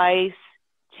advice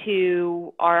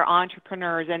to our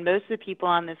entrepreneurs? And most of the people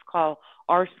on this call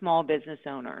are small business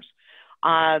owners.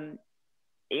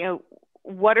 You know,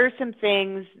 what are some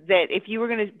things that if you were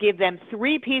going to give them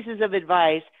 3 pieces of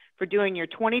advice for doing your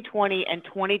 2020 and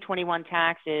 2021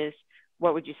 taxes,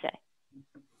 what would you say?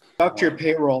 Deduct your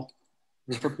payroll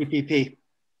for PPP.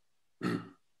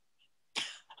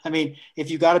 I mean,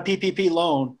 if you got a PPP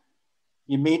loan,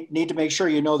 you need to make sure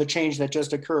you know the change that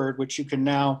just occurred, which you can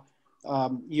now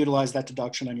utilize that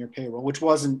deduction on your payroll, which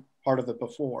wasn't part of it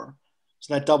before.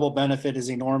 So that double benefit is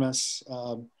enormous.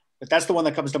 But that's the one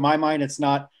that comes to my mind. It's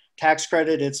not tax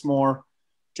credit. It's more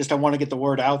just I want to get the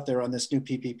word out there on this new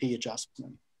PPP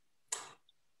adjustment.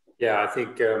 Yeah, I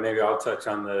think maybe I'll touch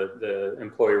on the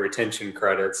employee retention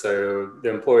credit. So the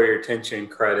employee retention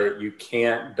credit, you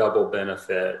can't double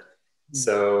benefit.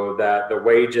 So that the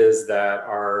wages that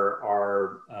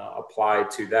are applied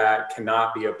to that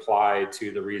cannot be applied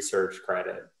to the research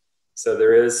credit. So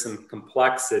there is some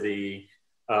complexity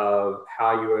of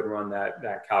how you would run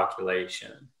that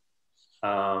calculation.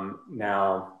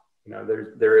 Now, you know,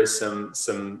 there is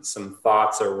some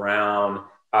thoughts around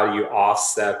how you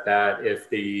offset that if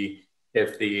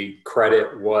the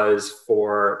credit was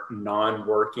for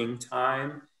non-working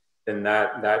time, then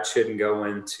that shouldn't go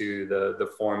into the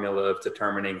formula of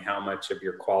determining how much of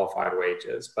your qualified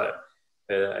wages, but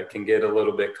it can get a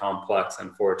little bit complex,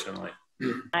 unfortunately.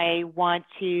 I want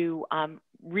to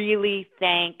really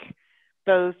thank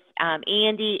both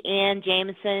Andy and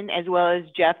Jameson, as well as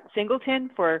Jeff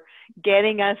Singleton, for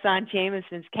getting us on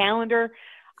Jameson's calendar.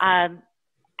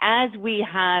 As we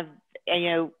have, you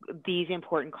know, these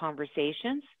important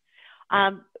conversations,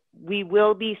 we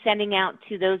will be sending out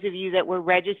to those of you that were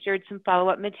registered some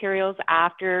follow-up materials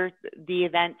after the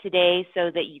event today so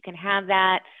that you can have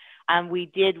that. We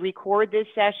did record this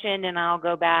session, and I'll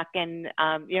go back and,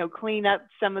 you know, clean up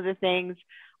some of the things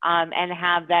and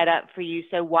have that up for you.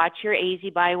 So watch your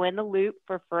AZBio in the Loop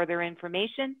for further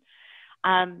information.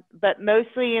 But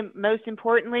most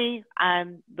importantly,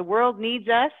 the world needs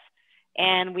us,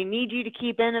 and we need you to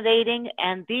keep innovating,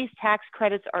 and these tax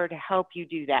credits are to help you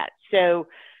do that. So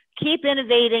keep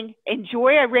innovating,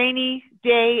 enjoy a rainy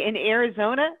day in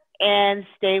Arizona, and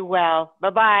stay well.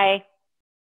 Bye-bye.